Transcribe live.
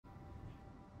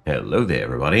Hello there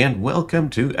everybody and welcome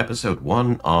to episode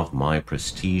 1 of my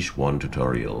Prestige 1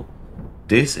 tutorial.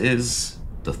 This is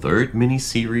the third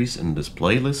mini-series in this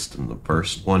playlist. In the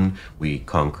first one we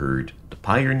conquered the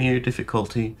Pioneer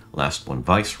difficulty, last one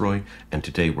Viceroy, and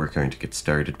today we're going to get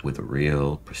started with a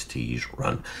real Prestige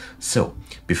run. So,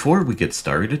 before we get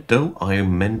started though, I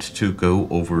meant to go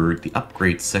over the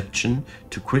upgrade section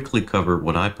to quickly cover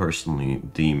what I personally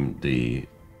deem the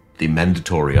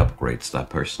mandatory upgrades that I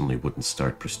personally wouldn't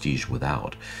start Prestige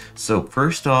without. So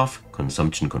first off,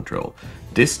 consumption control.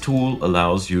 This tool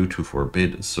allows you to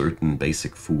forbid certain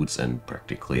basic foods and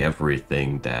practically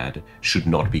everything that should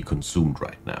not be consumed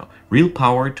right now. Real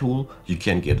power tool, you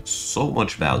can get so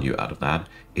much value out of that.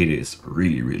 It is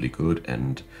really good,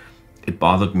 and it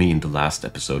bothered me in the last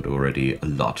episode already a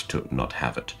lot to not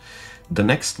have it. The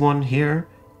next one here,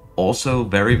 also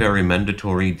very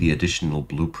mandatory, the additional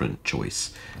blueprint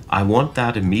choice. I want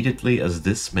that immediately, as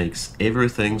this makes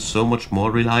everything so much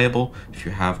more reliable. If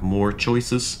you have more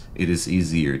choices, it is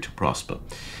easier to prosper.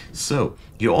 So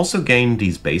you also gain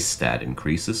these base stat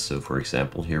increases. So for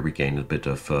example, here we gain a bit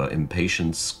of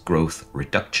impatience growth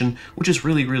reduction, which is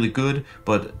really good,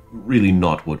 but really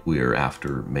not what we're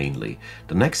after mainly.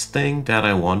 The next thing that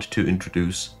I want to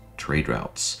introduce, trade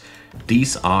routes.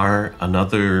 These are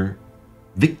another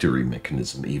victory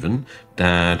mechanism even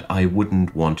that I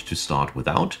wouldn't want to start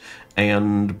without.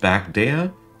 And back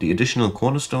there, the additional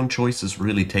cornerstone choice is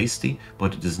really tasty,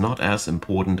 but it is not as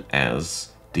important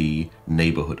as the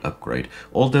neighborhood upgrade.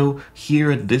 Although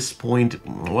here at this point,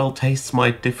 well, tastes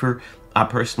might differ. I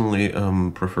personally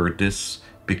prefer this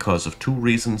because of two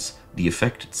reasons. The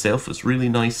effect itself is really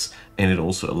nice, and it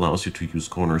also allows you to use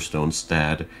cornerstones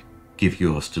that give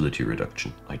you hostility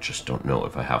reduction. I just don't know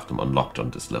if I have them unlocked on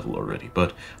this level already.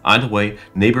 But either way,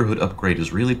 neighborhood upgrade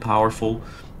is really powerful.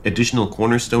 Additional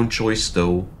cornerstone choice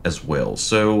though as well.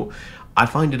 So I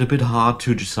find it a bit hard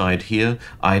to decide here.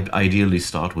 I'd ideally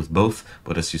start with both,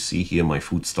 but as you see here, my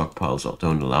food stockpiles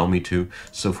don't allow me to.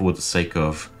 So for the sake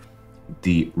of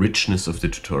the richness of the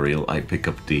tutorial, I pick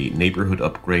up the neighborhood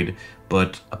upgrade,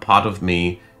 but a part of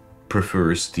me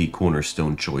prefers the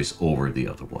cornerstone choice over the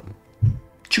other one.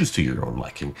 Choose to your own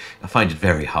liking. I find it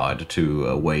very hard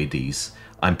to weigh these.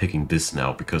 I'm picking this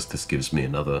now because this gives me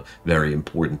another very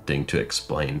important thing to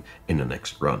explain in the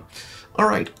next run.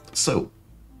 Alright, so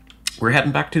we're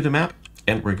heading back to the map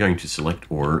and we're going to select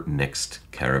our next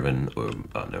caravan,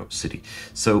 city.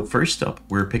 So first up,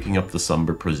 we're picking up the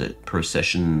Somber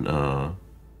Procession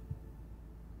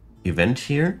event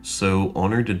here. So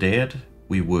Honor the Dead,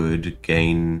 we would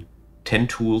gain 10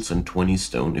 tools and 20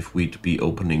 stone if we'd be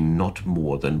opening not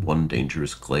more than one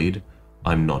dangerous glade.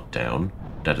 I'm not down.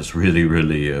 That is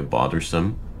really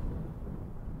bothersome.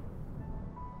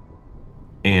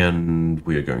 And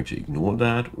we are going to ignore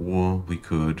that, or we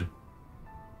could...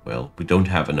 Well, we don't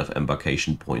have enough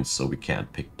embarkation points, so we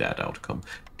can't pick that outcome.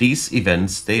 These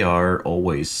events, they are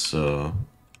always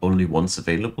only once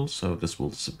available, so this will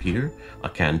disappear. I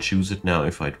can choose it now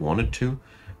if I'd wanted to,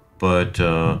 but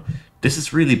this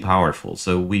is really powerful,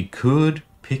 so we could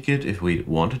pick it if we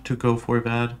wanted to go for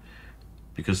that,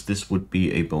 because this would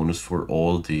be a bonus for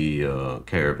all the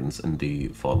caravans in the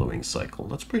following cycle.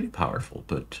 That's pretty powerful,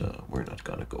 but we're not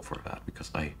gonna go for that,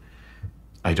 because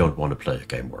I don't want to play a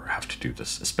game where I have to do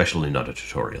this, especially not a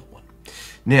tutorial one.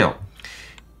 Now,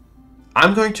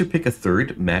 I'm going to pick a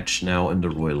third match now in the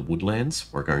Royal Woodlands.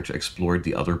 We're going to explore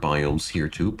the other biomes here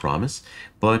too, promise.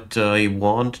 But I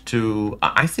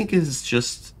think it is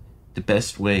just the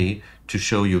best way to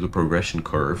show you the progression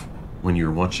curve. When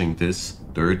you're watching this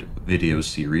third video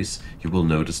series, you will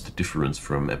notice the difference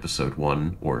from episode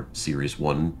 1 or series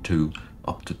 1, 2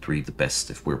 up to 3, the best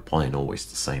if we're playing always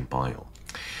the same biome.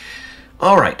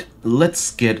 Alright,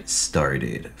 let's get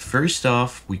started. First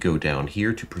off, we go down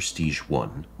here to Prestige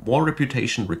 1. More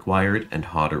reputation required and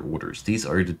harder orders. These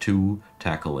are the two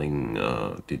tackling,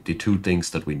 the two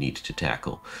things that we need to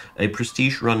tackle. A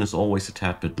Prestige run is always a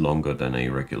tad bit longer than a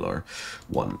regular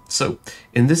one. So,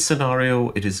 in this scenario,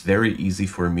 it is very easy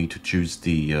for me to choose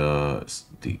the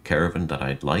caravan that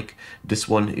I'd like. This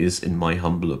one is, in my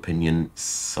humble opinion,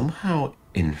 somehow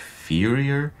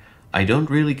inferior. I don't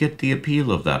really get the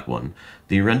appeal of that one.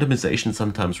 The randomization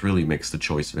sometimes really makes the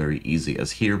choice very easy,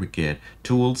 as here we get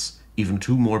tools, even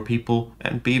 2 more people,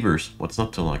 and beavers. What's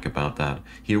not to like about that?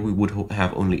 Here we would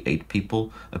have only 8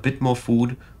 people, a bit more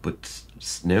food, but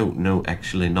no,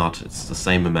 actually not. It's the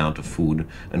same amount of food,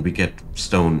 and we get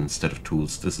stone instead of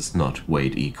tools. This is not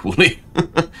weighed equally.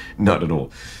 Not at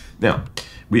all. Now,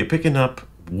 we are picking up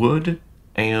wood,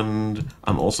 and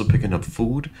I'm also picking up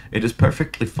food. It is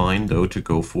perfectly fine though to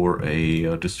go for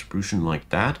a distribution like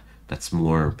that. that's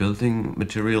more building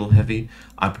material heavy.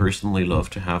 I personally love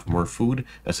to have more food,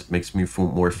 as it makes me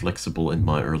more flexible in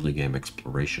my early game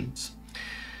explorations.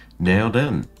 Now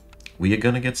then, we are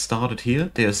gonna get started here.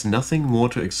 There's nothing more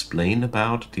to explain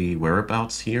about the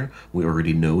whereabouts here. We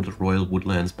already know the Royal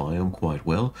Woodlands biome quite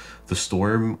well. The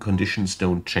storm conditions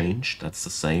don't change. That's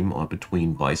the same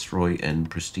between Viceroy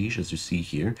and Prestige, as you see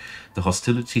here. The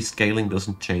hostility scaling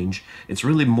doesn't change. It's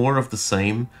really more of the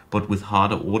same, but with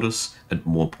harder orders and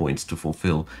more points to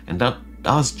fulfill. And that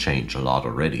does change a lot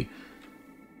already.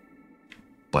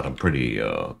 But I'm pretty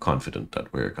confident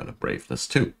that we're gonna brave this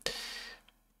too.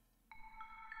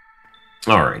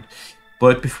 Alright,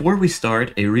 but before we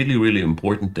start, a really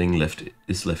important thing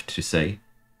is left to say.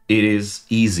 It is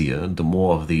easier the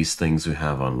more of these things you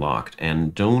have unlocked,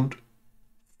 and don't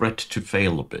fret to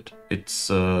fail a bit. It's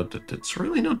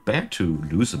really not bad to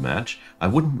lose a match. I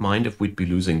wouldn't mind if we'd be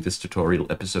losing this tutorial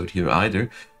episode here either,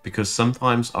 because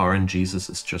sometimes RNGesus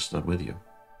is just not with you.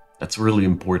 That's really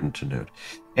important to note.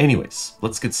 Anyways,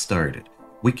 let's get started.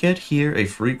 We get here a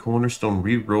free Cornerstone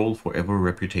reroll for every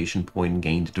reputation point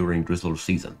gained during Drizzle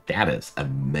season. That is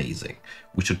amazing.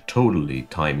 We should totally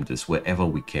time this wherever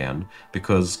we can,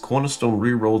 because Cornerstone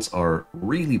rerolls are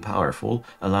really powerful,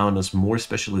 allowing us more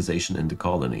specialization in the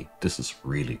colony. This is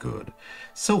really good.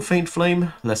 So, Faint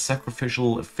Flame, less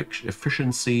sacrificial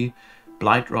efficiency,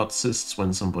 Blight Rot cysts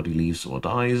when somebody leaves or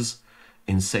dies,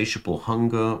 Insatiable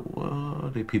Hunger, well,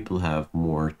 the people have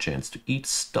more chance to eat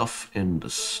stuff in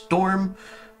the storm.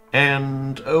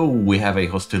 And, oh, we have a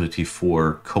hostility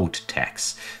for coat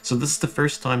tax. So this is the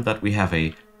first time that we have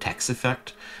a tax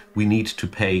effect. We need to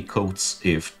pay coats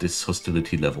if this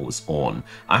hostility level is on.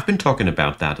 I've been talking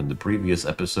about that in the previous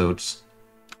episodes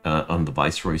on the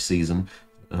Viceroy season.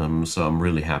 So I'm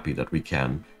really happy that we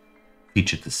can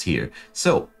feature this here.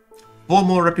 So, 4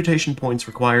 more reputation points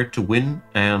required to win,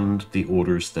 and the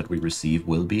orders that we receive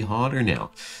will be harder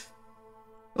now.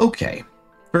 Okay,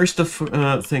 first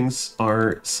of things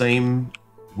are same.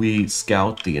 We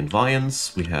scout the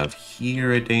environs. We have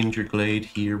here a danger glade,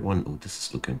 here one. Oh, this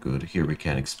is looking good. Here we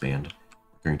can expand.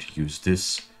 We're going to use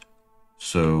this.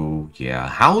 So, yeah,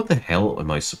 how the hell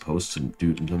am I supposed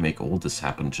to make all this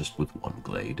happen just with one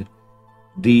glade?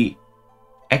 The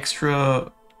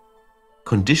extra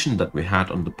condition that we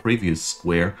had on the previous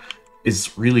square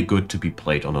is really good to be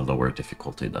played on a lower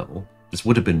difficulty level. This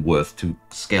would have been worth to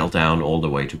scale down all the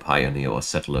way to Pioneer or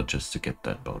Settler just to get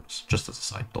that bonus, just as a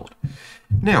side thought.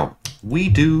 Now, we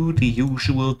do the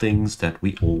usual things that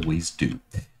we always do.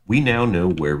 We now know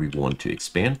where we want to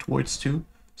expand towards to,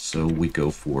 so we go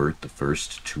for the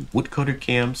first 2 woodcutter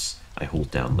camps. I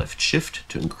hold down left shift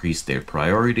to increase their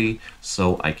priority,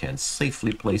 so I can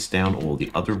safely place down all the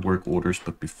other work orders.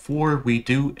 But before we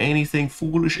do anything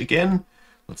foolish again,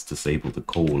 let's disable the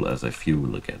coal as a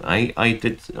fuel again. I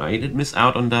did miss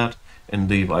out on that in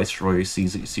the Viceroy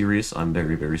series. I'm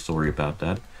very sorry about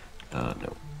that.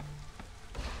 No,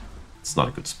 it's not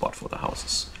a good spot for the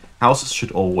houses. Houses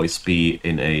should always be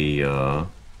in a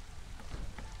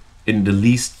in the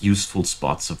least useful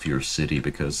spots of your city,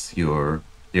 because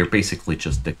they're basically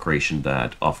just decoration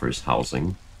that offers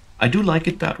housing. I do like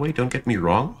it that way, don't get me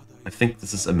wrong. I think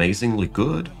this is amazingly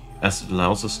good, as it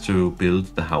allows us to build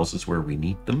the houses where we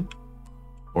need them,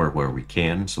 or where we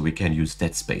can, so we can use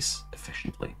that space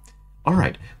efficiently.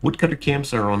 Alright, woodcutter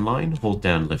camps are online. Hold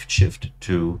down left shift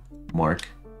to mark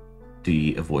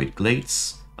the avoid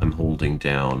glades. I'm holding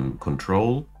down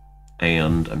control,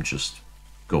 and I'm just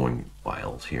going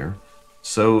wild here.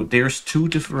 So there's 2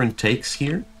 different takes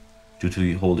here. Due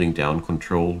to holding down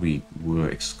control, we were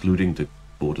excluding the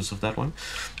bonus of that one.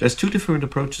 There's 2 different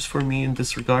approaches for me in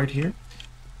this regard here.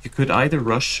 You could either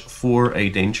rush for a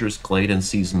dangerous glade in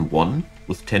Season 1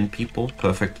 with 10 people,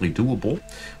 perfectly doable,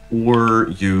 or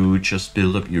you just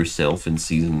build up yourself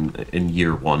in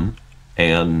Year 1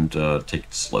 and take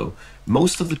it slow.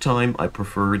 Most of the time I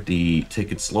prefer the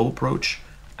take it slow approach,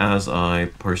 as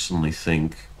I personally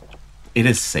think it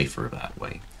is safer that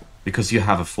way, because you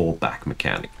have a fallback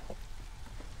mechanic.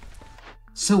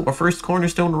 So our first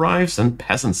cornerstone arrives, and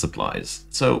peasant supplies.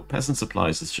 So peasant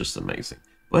supplies is just amazing.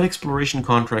 But exploration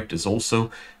contract is also,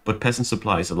 but peasant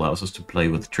supplies allows us to play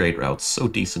with trade routes so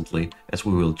decently, as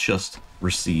we will just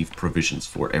receive provisions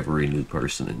for every new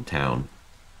person in town.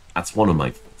 That's one of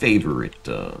my favorite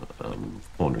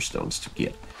cornerstones to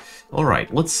get.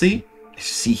 Alright, let's see. As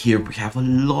you see here, we have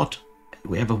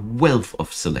a wealth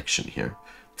of selection here.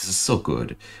 This is so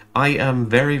good. I am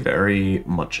very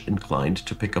much inclined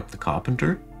to pick up the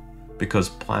carpenter, because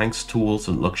planks, tools,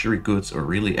 and luxury goods are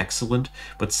really excellent,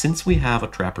 but since we have a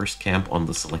trapper's camp on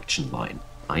the selection line,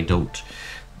 I don't.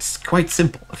 It's quite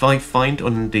simple. If I find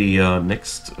on the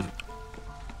next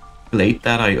blade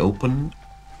that I open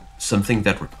something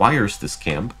that requires this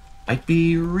camp, I'd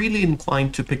be really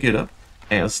inclined to pick it up,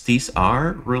 as these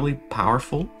are really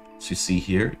powerful. As you see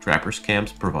here, trappers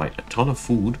camps provide a ton of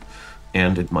food,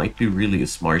 and it might be really a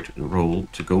smart role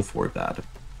to go for that.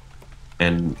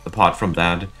 And apart from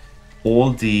that,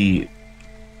 all the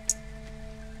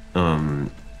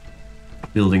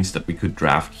buildings that we could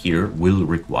draft here will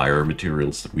require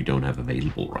materials that we don't have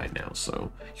available right now, so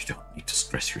you don't need to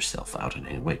stress yourself out in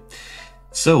any way.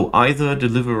 So, either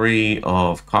delivery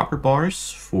of copper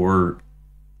bars for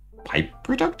pipe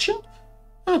production?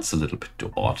 That's a little bit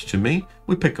too odd to me.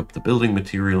 We pick up the building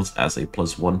materials as a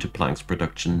 +1 to planks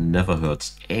production never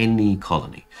hurts any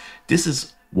colony. This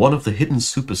is one of the hidden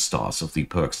superstars of the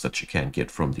perks that you can get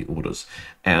from the orders,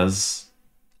 as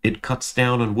it cuts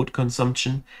down on wood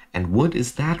consumption, and wood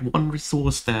is that one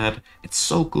resource that it's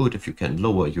so good if you can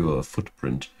lower your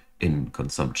footprint in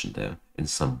consumption there in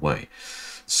some way.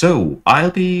 So,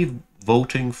 I'll be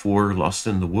voting for Lost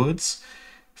in the Woods.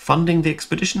 Funding the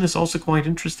expedition is also quite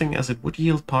interesting as it would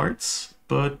yield parts,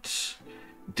 but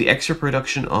the extra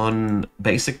production on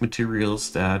basic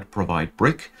materials that provide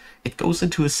brick, it goes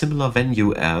into a similar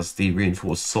venue as the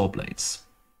reinforced saw blades.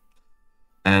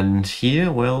 And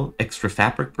here, well, extra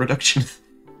fabric production,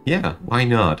 yeah, why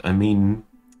not? I mean,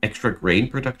 extra grain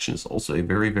production is also a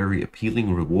very, very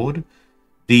appealing reward.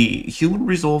 The human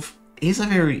resolve is a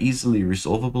very easily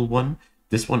resolvable one.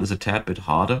 This one is a tad bit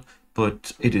harder,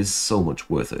 but it is so much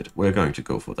worth it. We're going to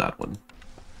go for that one.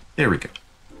 There we go.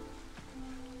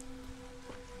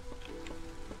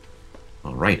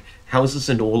 Alright, houses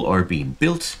and all are being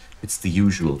built. It's the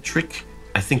usual trick.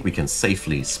 I think we can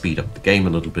safely speed up the game a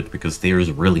little bit because there is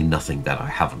really nothing that I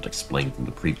haven't explained in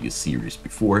the previous series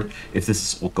before, if this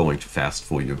is all going too fast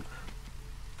for you.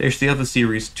 There's the other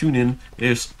series, tune in,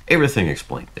 there's everything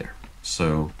explained there.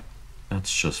 So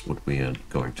that's just what we are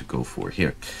going to go for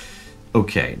here.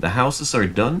 Okay, the houses are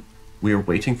done. We are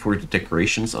waiting for the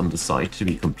decorations on the side to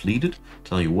be completed.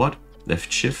 Tell you what,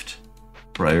 left shift,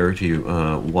 priority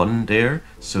 1 there,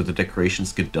 so the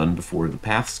decorations get done before the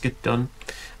paths get done.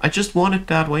 I just want it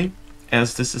that way,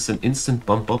 as this is an instant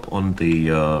bump up on the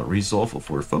resolve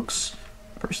of our folks.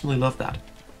 I personally love that.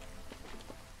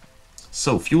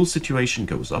 So, fuel situation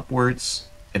goes upwards,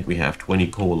 and we have 20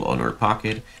 coal on our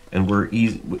pocket, and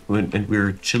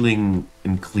we're chilling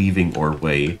and cleaving our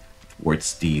way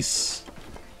towards these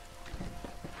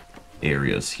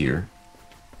areas here.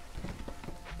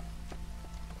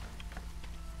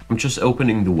 I'm just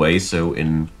opening the way so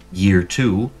in year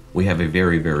 2 we have a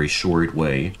very, very short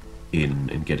way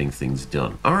in getting things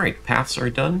done. Alright, paths are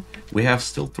done. We have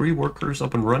still 3 workers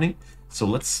up and running, so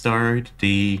let's start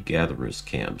the gatherers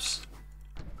camps.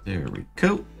 There we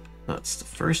go. That's the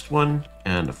first one,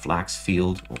 and a flax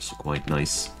field, also quite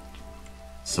nice.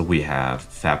 So we have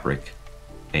fabric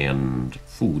and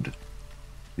food.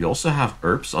 We also have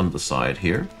herbs on the side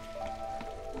here.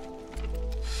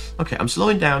 Okay, I'm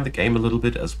slowing down the game a little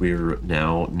bit as we're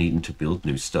now needing to build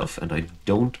new stuff, and I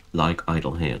don't like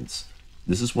idle hands.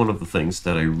 This is one of the things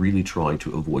that I really try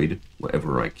to avoid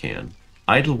wherever I can.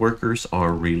 Idle workers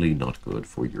are really not good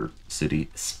for your city,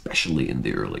 especially in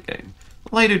the early game.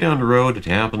 Later down the road, it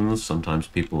happens. Sometimes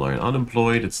people are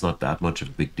unemployed. It's not that much of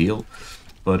a big deal.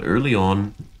 But early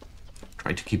on,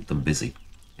 try to keep them busy.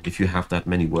 And if you have that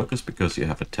many workers because you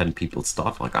have a 10 people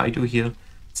staff like I do here,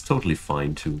 it's totally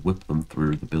fine to whip them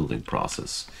through the building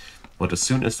process. But as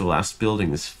soon as the last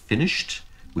building is finished,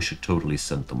 we should totally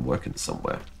send them working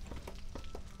somewhere.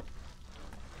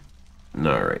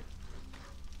 Alright.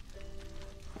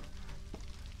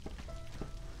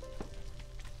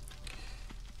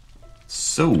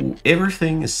 So,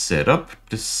 everything is set up.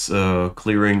 This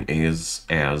clearing is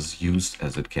as used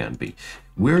as it can be.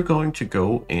 We're going to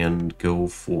go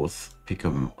forth, pick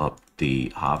up the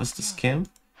harvesters camp,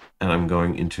 and I'm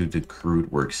going into the crude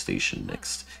workstation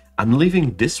next. I'm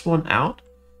leaving this one out.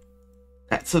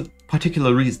 That's a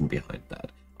particular reason behind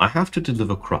that. I have to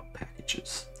deliver crop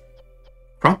packages.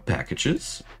 Crop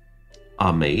packages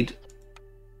are made,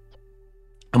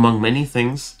 among many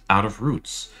things, out of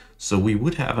roots. So we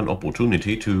would have an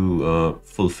opportunity to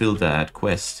fulfill that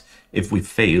quest if we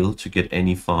fail to get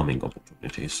any farming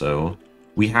opportunity. So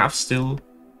we have still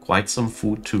quite some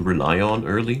food to rely on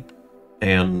early.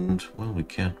 And, well, we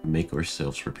can't make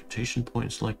ourselves reputation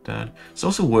points like that. It's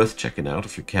also worth checking out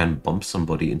if you can bump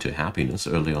somebody into happiness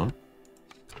early on.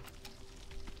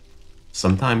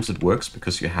 Sometimes it works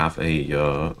because you have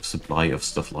a supply of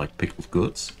stuff like pickled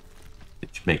goods.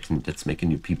 That's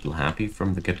making you people happy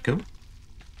from the get-go.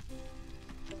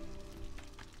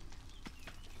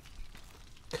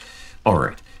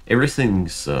 Alright,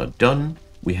 everything's done.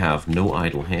 We have no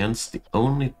idle hands. The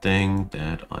only thing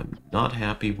that I'm not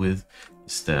happy with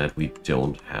is that we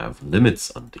don't have limits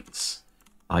on these.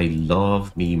 I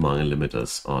love me my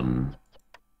limiters on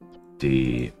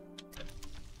the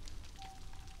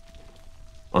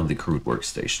crude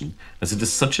workstation, as it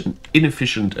is such an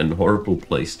inefficient and horrible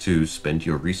place to spend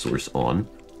your resource on.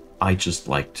 I just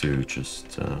like to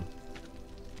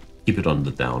keep it on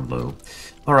the down low.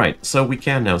 Alright, so we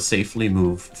can now safely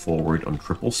move forward on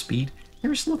triple speed.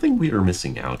 There's nothing we are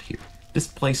missing out here. This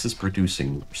place is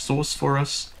producing resource for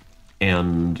us,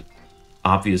 and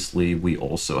obviously we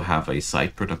also have a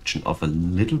side production of a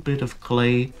little bit of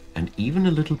clay and even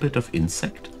a little bit of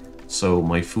insect. So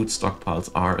my food stockpiles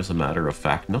are, as a matter of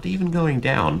fact, not even going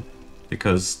down,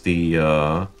 because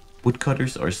the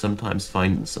woodcutters are sometimes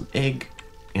finding some egg,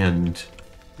 and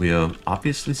we are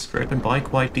obviously scraping by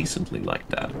quite decently like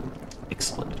that.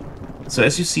 Excellent. So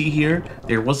as you see here,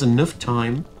 there was enough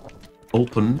time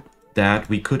open that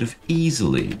we could have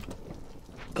easily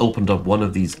opened up one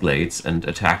of these glades and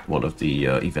attacked one of the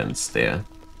events there.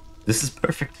 This is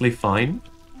perfectly fine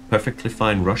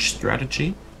rush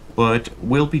strategy, but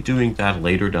we'll be doing that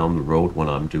later down the road when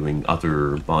I'm doing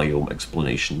other biome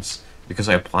explanations, because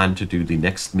I plan to do the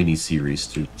next mini-series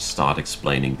to start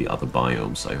explaining the other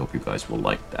biomes. I hope you guys will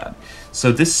like that.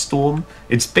 So this storm,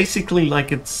 it's basically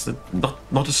like it's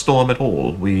not a storm at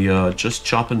all. We just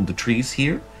chopping the trees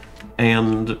here,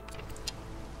 and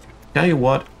tell you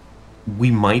what,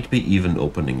 we might be even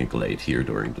opening a glade here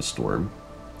during the storm.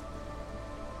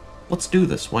 Let's do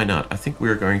this, why not? I think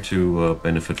we're going to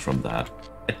benefit from that.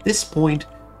 At this point,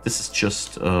 this is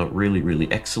just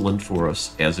really excellent for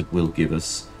us, as it will give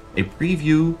us a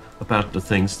preview about the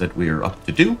things that we're up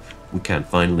to do. We can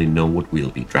finally know what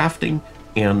we'll be drafting,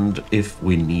 and if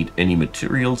we need any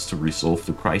materials to resolve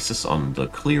the crisis on the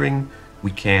clearing,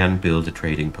 we can build a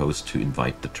trading post to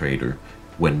invite the trader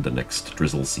when the next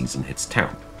drizzle season hits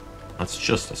town. That's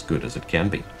just as good as it can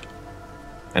be.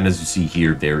 And as you see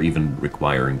here, they're even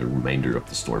requiring the remainder of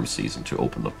the storm season to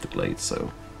open up the glade,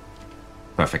 so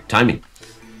perfect timing.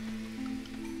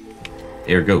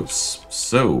 There goes.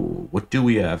 So, what do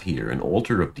we have here? An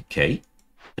altar of decay,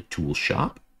 a tool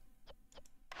shop.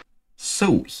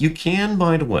 So, you can,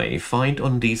 by the way, find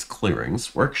on these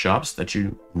clearings workshops that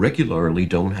you regularly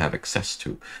don't have access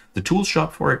to. The tool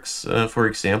shop, for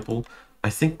example, I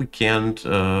think we can't,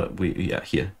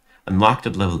 here, unlocked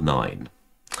at level 9.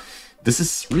 This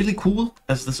is really cool,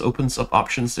 as this opens up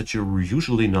options that you're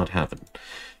usually not having.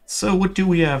 So what do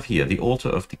we have here? The Altar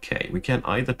of Decay. We can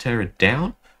either tear it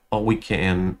down, or we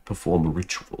can perform a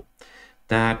ritual.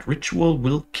 That ritual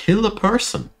will kill a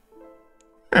person.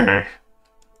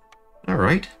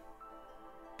 Alright.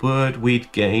 But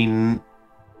we'd gain...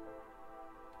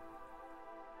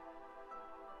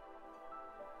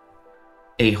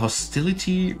 a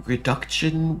hostility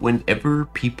reduction whenever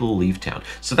people leave town.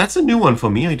 So that's a new one for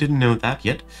me. I didn't know that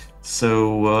yet.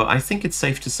 So I think it's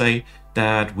safe to say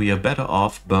that we are better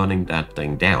off burning that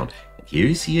thing down. And here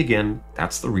you see again,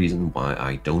 that's the reason why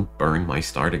I don't burn my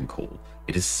starting coal.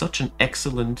 It is such an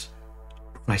excellent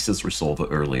crisis resolver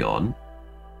early on,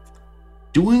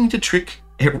 doing the trick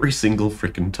every single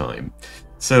freaking time.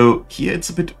 So here it's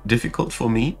a bit difficult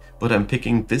for me, but I'm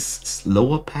picking this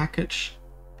slower package.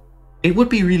 It would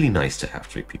be really nice to have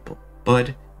 3 people,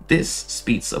 but this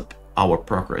speeds up our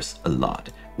progress a lot.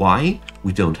 Why?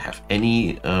 We don't have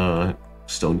any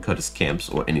stonecutters camps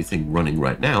or anything running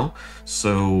right now,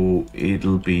 so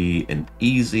it'll be an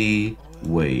easy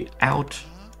way out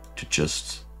to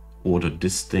just order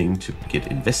this thing to get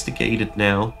investigated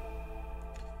now.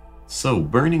 So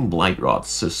burning Blightrot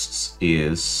cysts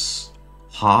is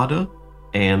harder,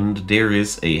 and there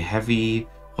is a heavy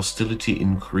hostility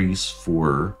increase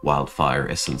for wildfire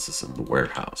essences in the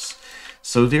warehouse.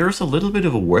 So there's a little bit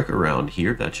of a workaround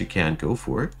here that you can go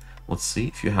for. Let's see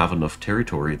if you have enough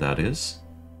territory, that is.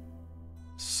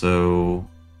 So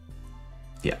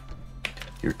yeah,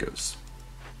 here it goes.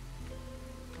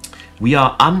 We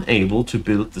are unable to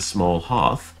build the small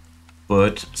hearth,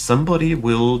 but somebody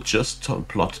will just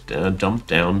dump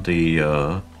down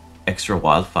the extra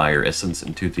wildfire essence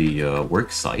into the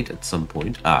work site at some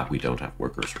point. We don't have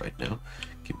workers right now.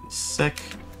 Give me a sec.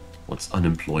 Let's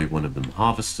unemploy one of them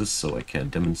harvesters so I can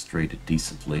demonstrate it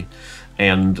decently.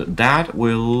 And that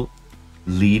will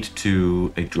lead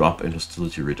to a drop in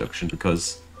hostility reduction,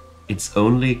 because it's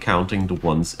only counting the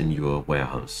ones in your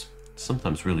warehouse. It's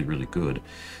sometimes really good.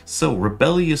 So,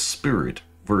 Rebellious Spirit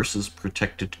versus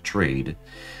Protected Trade.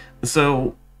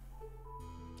 So,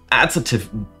 that's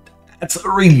a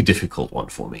really difficult one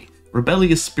for me.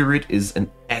 Rebellious Spirit is an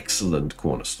excellent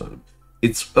cornerstone.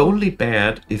 It's only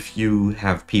bad if you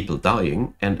have people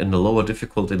dying, and in the lower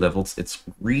difficulty levels, it's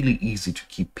really easy to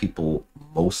keep people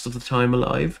most of the time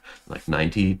alive, like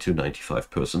 90 to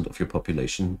 95% of your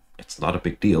population. It's not a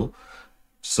big deal.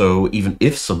 So even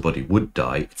if somebody would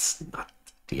die, it's not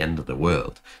the end of the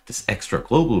world. This extra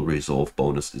global resolve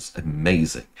bonus is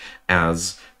amazing,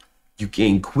 as you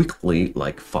gain quickly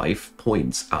like 5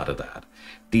 points out of that.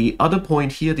 The other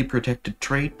point here, the protected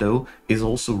trade, though, is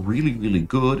also really, really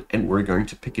good, and we're going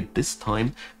to pick it this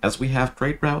time as we have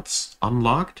trade routes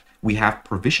unlocked. We have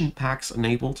provision packs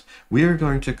enabled. We're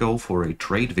going to go for a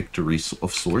trade victory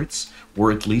of sorts, or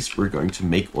at least we're going to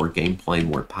make our gameplay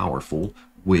more powerful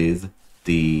with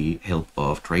the help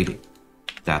of trading.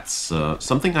 That's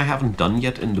something I haven't done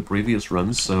yet in the previous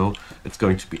runs, so it's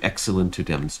going to be excellent to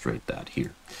demonstrate that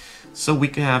here. So we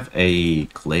can have a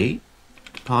clay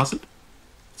deposit.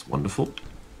 It's wonderful.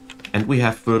 And we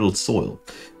have fertile soil.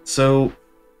 So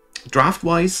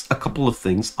draft-wise, a couple of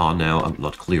things are now a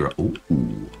lot clearer. Oh,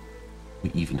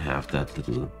 we even have that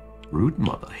little brood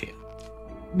mother here.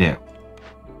 Now,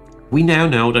 we now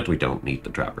know that we don't need the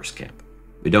trapper's camp.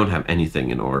 We don't have anything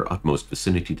in our utmost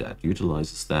vicinity that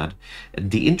utilizes that. And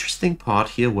the interesting part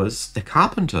here was the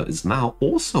carpenter is now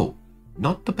also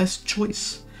not the best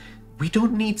choice. We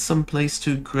don't need some place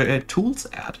to create tools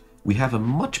at. We have a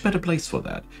much better place for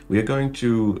that. We are going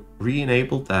to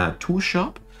re-enable that tool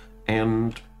shop,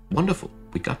 and wonderful,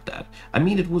 we got that. I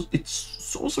mean,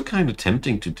 it's also kind of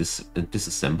tempting to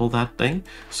disassemble that thing,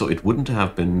 so it wouldn't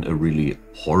have been a really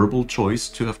horrible choice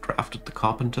to have drafted the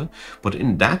carpenter, but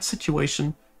in that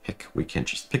situation, heck, we can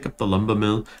just pick up the lumber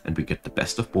mill and we get the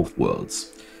best of both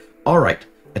worlds. Alright.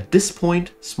 At this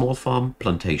point, small farm,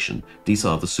 plantation. These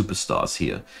are the superstars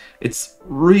here. It's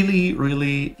really,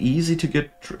 really easy to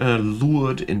get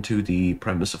lured into the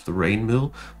premise of the rain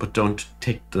mill, but don't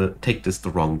take this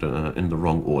in the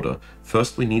wrong order.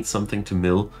 First, we need something to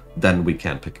mill, then we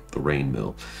can pick up the rain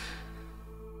mill.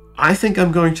 I think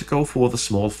I'm going to go for the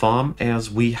small farm,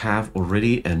 as we have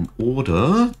already an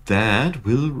order that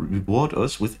will reward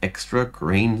us with extra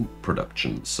grain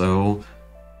production. So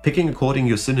picking according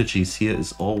your synergies here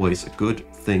is always a good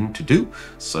thing to do,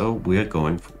 so we're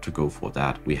going to go for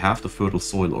that. We have the fertile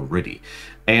soil already,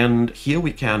 and here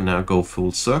we can now go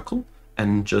full circle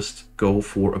and just go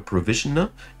for a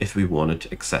provisioner if we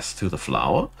wanted access to the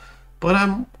flour, but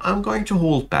I'm going to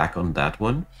hold back on that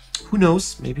one. Who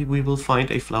knows, maybe we will find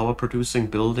a flour producing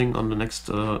building on the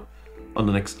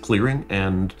next clearing,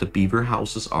 and the beaver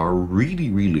houses are really,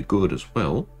 really good as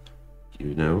well.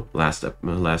 You know, last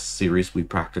series we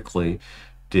practically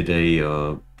did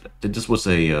this was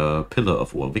a pillar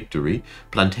of our victory.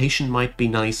 Plantation might be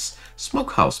nice.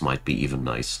 Smokehouse might be even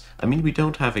nice. I mean, we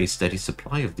don't have a steady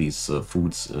supply of these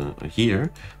foods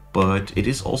here, but it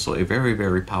is also a very,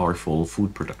 very powerful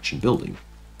food production building.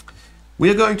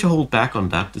 We are going to hold back on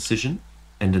that decision,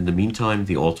 and in the meantime,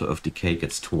 the Altar of Decay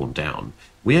gets torn down.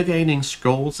 We are gaining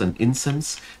scrolls and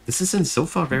incense. This is in so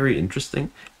far very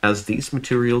interesting, as these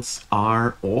materials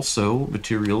are also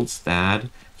materials that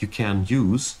you can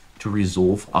use to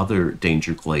resolve other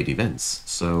Danger Glade events.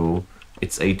 So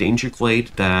it's a Danger Glade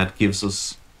that gives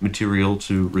us material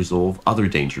to resolve other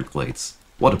Danger Glades.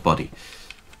 What a buddy.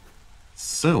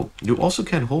 So, you also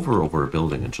can hover over a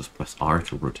building and just press R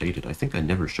to rotate it. I think I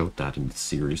never showed that in this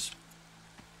series.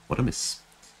 What a miss.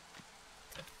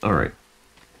 Alright.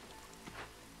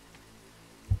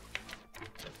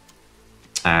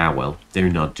 Ah, well, they're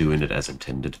not doing it as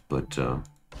intended, but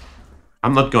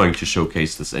I'm not going to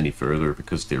showcase this any further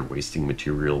because they're wasting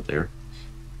material there.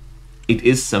 It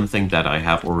is something that I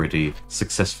have already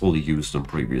successfully used on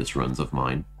previous runs of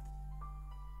mine.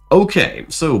 Okay,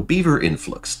 so beaver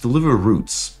influx, deliver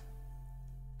roots.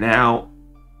 Now,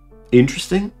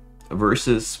 interesting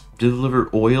versus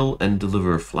deliver oil and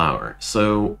deliver flour.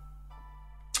 So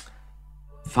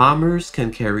farmers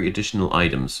can carry additional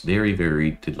items. Very,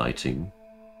 very delighting.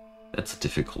 That's a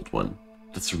difficult one.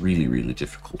 That's a really, really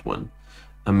difficult one.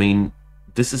 I mean,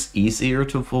 this is easier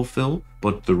to fulfill,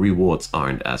 but the rewards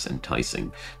aren't as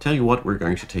enticing. Tell you what, we're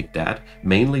going to take that,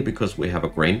 mainly because we have a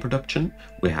grain production,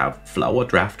 we have flour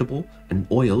draftable, and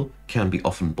oil can be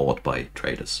often bought by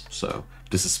traders. So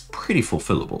this is pretty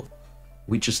fulfillable.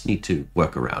 We just need to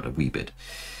work around a wee bit.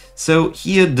 So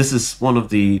here, this is one of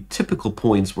the typical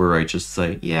points where I just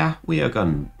say, yeah, we're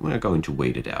going to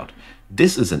wait it out.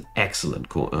 This is an excellent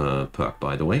perk,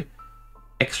 by the way.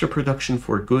 Extra production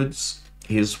for goods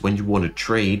is when you want to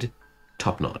trade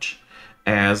top-notch.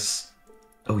 As,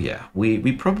 oh yeah,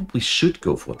 we probably should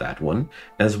go for that one,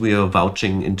 as we are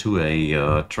vouching into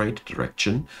a trade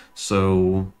direction.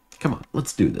 So Come on,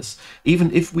 let's do this.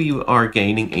 Even if we are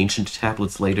gaining ancient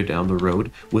tablets later down the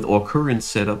road, with our current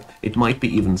setup, it might be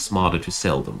even smarter to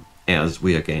sell them, as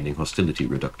we are gaining hostility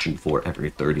reduction for every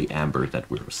 30 amber that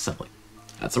we're selling.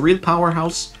 That's a real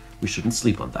powerhouse. We shouldn't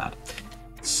sleep on that.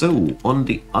 So, on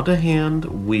the other hand,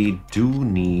 we do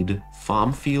need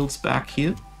farm fields back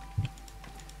here.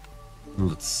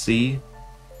 Let's see.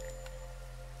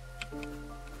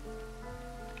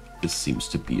 This seems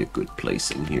to be a good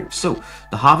placing here. So,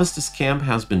 the Harvester's camp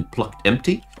has been plucked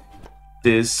empty.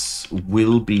 This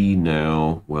will be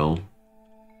now, well,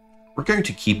 we're going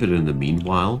to keep it in the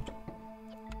meanwhile.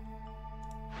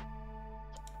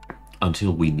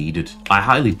 Until we need it. I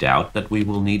highly doubt that we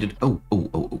will need it.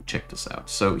 Oh, check this out.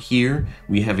 So here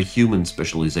we have a human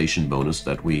specialization bonus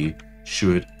that we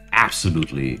should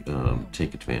absolutely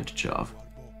take advantage of.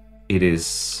 It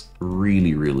is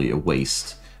really, really a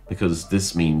waste, because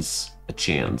this means a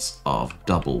chance of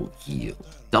double yield.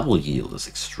 Double yield is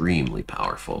extremely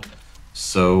powerful.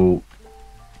 So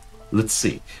let's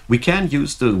see. We can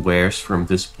use the wares from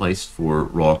this place for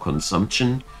raw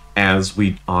consumption, as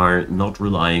we are not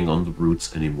relying on the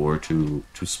roots anymore to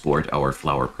support our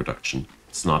flower production.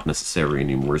 It's not necessary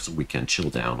anymore, so we can chill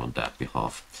down on that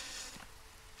behalf.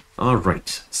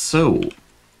 Alright, so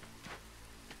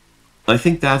I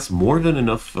think that's more than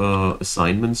enough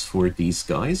assignments for these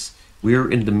guys.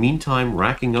 We're in the meantime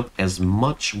racking up as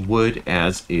much wood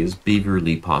as is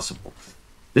beaverly possible.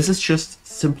 This is just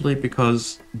simply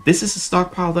because this is a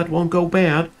stockpile that won't go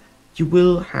bad. You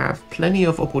will have plenty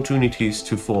of opportunities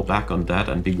to fall back on that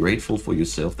and be grateful for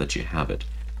yourself that you have it.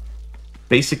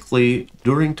 Basically,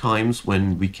 during times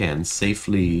when we can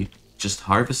safely just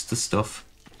harvest the stuff,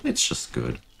 it's just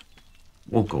good.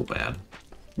 Won't go bad.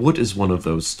 Wood is one of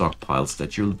those stockpiles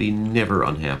that you'll be never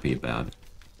unhappy about.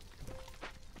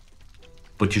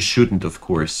 But you shouldn't, of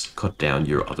course, cut down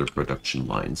your other production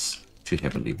lines too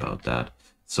heavily about that.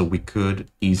 So we could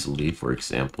easily, for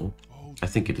example, I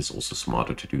think it is also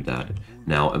smarter to do that,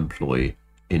 now employ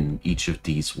in each of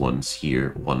these ones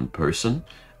here one person.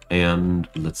 And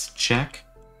let's check.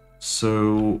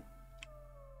 So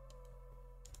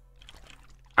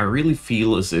I really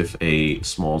feel as if a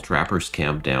small trapper's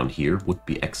camp down here would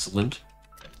be excellent.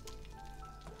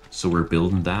 So we're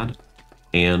building that.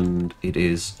 And it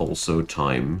is also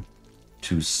time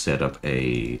to set up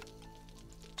a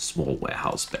small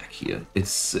warehouse back here.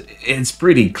 It's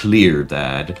pretty clear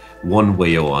that one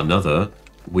way or another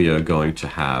we are going to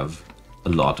have a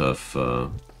lot of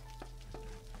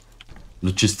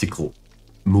logistical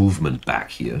movement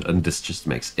back here, and this just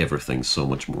makes everything so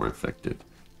much more effective.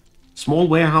 Small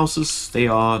warehouses, they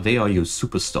are your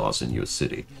superstars in your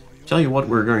city. Tell you what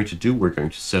we're going to do, we're going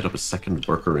to set up a second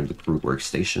worker in the crew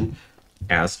workstation.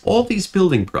 As all these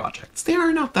building projects, they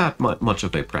are not that much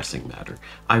of a pressing matter.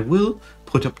 I will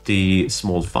put up the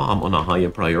small farm on a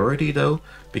higher priority though,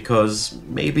 because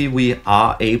maybe we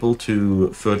are able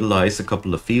to fertilize a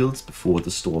couple of fields before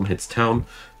the storm hits town.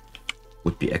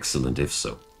 Would be excellent if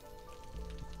so.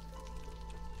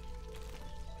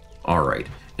 Alright,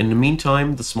 in the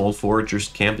meantime, the small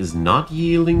foragers camp is not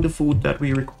yielding the food that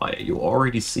we require. You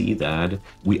already see that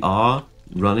we are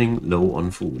running low on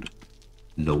food.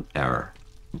 Low error.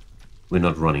 We're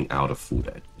not running out of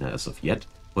food as of yet,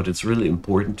 but it's really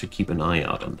important to keep an eye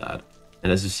out on that.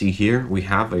 And as you see here, we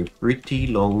have a pretty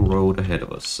long road ahead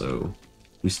of us, so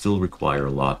we still require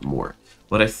a lot more.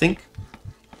 But I think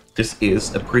this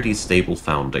is a pretty stable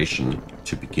foundation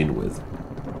to begin with.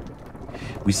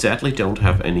 We sadly don't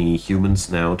have any humans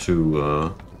now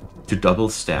to double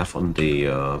staff on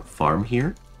the farm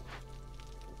here.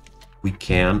 We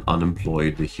can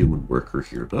unemploy the human worker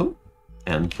here though,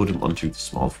 and put him onto the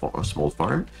small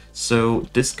farm. So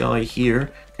this guy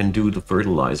here can do the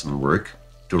fertilizing work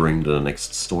during the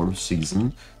next storm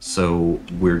season. So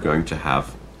we're going to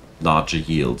have larger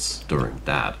yields during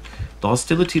that. The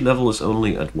hostility level is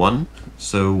only at 1,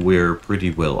 so we're pretty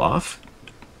well off.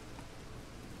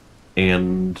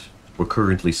 And we're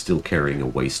currently still carrying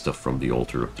away stuff from the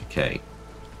Altar of Decay.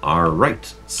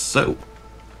 Alright, so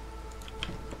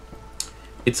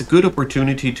it's a good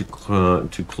opportunity to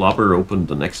clobber open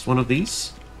the next one of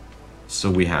these. So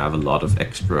we have a lot of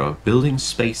extra building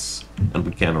space, and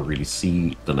we can already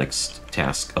see the next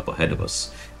task up ahead of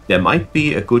us. There might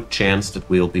be a good chance that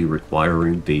we'll be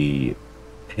requiring the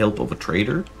help of a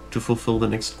trader to fulfill the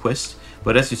next quest.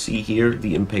 But as you see here,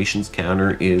 the impatience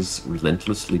counter is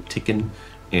relentlessly ticking,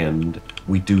 and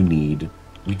we do need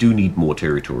more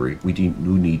territory. We do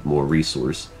need more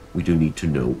resource. We do need to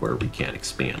know where we can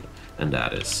expand. And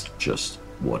that is just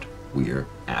what we're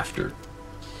after.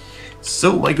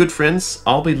 So, my good friends,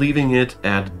 I'll be leaving it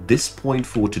at this point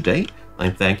for today. I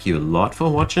thank you a lot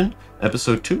for watching.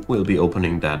 Episode 2, we'll be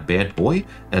opening that bad boy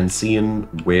and seeing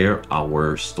where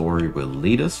our story will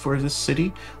lead us for this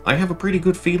city. I have a pretty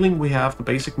good feeling we have the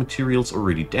basic materials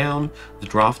already down. The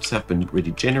drafts have been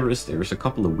pretty generous. There's a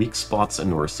couple of weak spots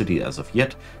in our city as of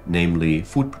yet, namely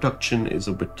food production is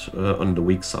a bit on the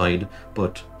weak side,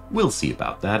 but we'll see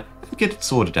about that and get it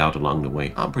sorted out along the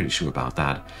way. I'm pretty sure about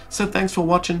that. So thanks for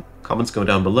watching. Comments go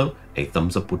down below. A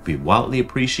thumbs up would be wildly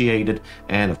appreciated.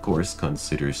 And of course,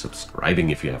 consider subscribing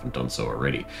if you haven't done so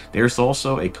already. There's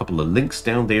also a couple of links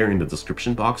down there in the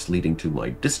description box leading to my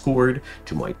Discord,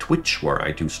 to my Twitch, where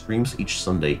I do streams each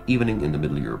Sunday evening in the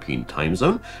Middle European time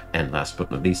zone. And last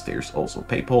but not least, there's also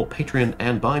PayPal, Patreon,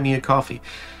 and Buy Me a Coffee.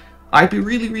 I'd be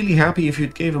really happy if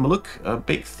you'd give him a look. A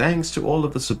big thanks to all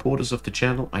of the supporters of the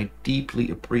channel. I deeply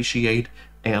appreciate.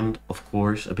 And of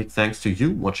course, a big thanks to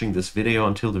you watching this video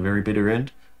until the very bitter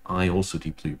end. I also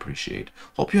deeply appreciate.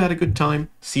 Hope you had a good time.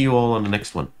 See you all on the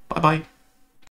next one. Bye bye.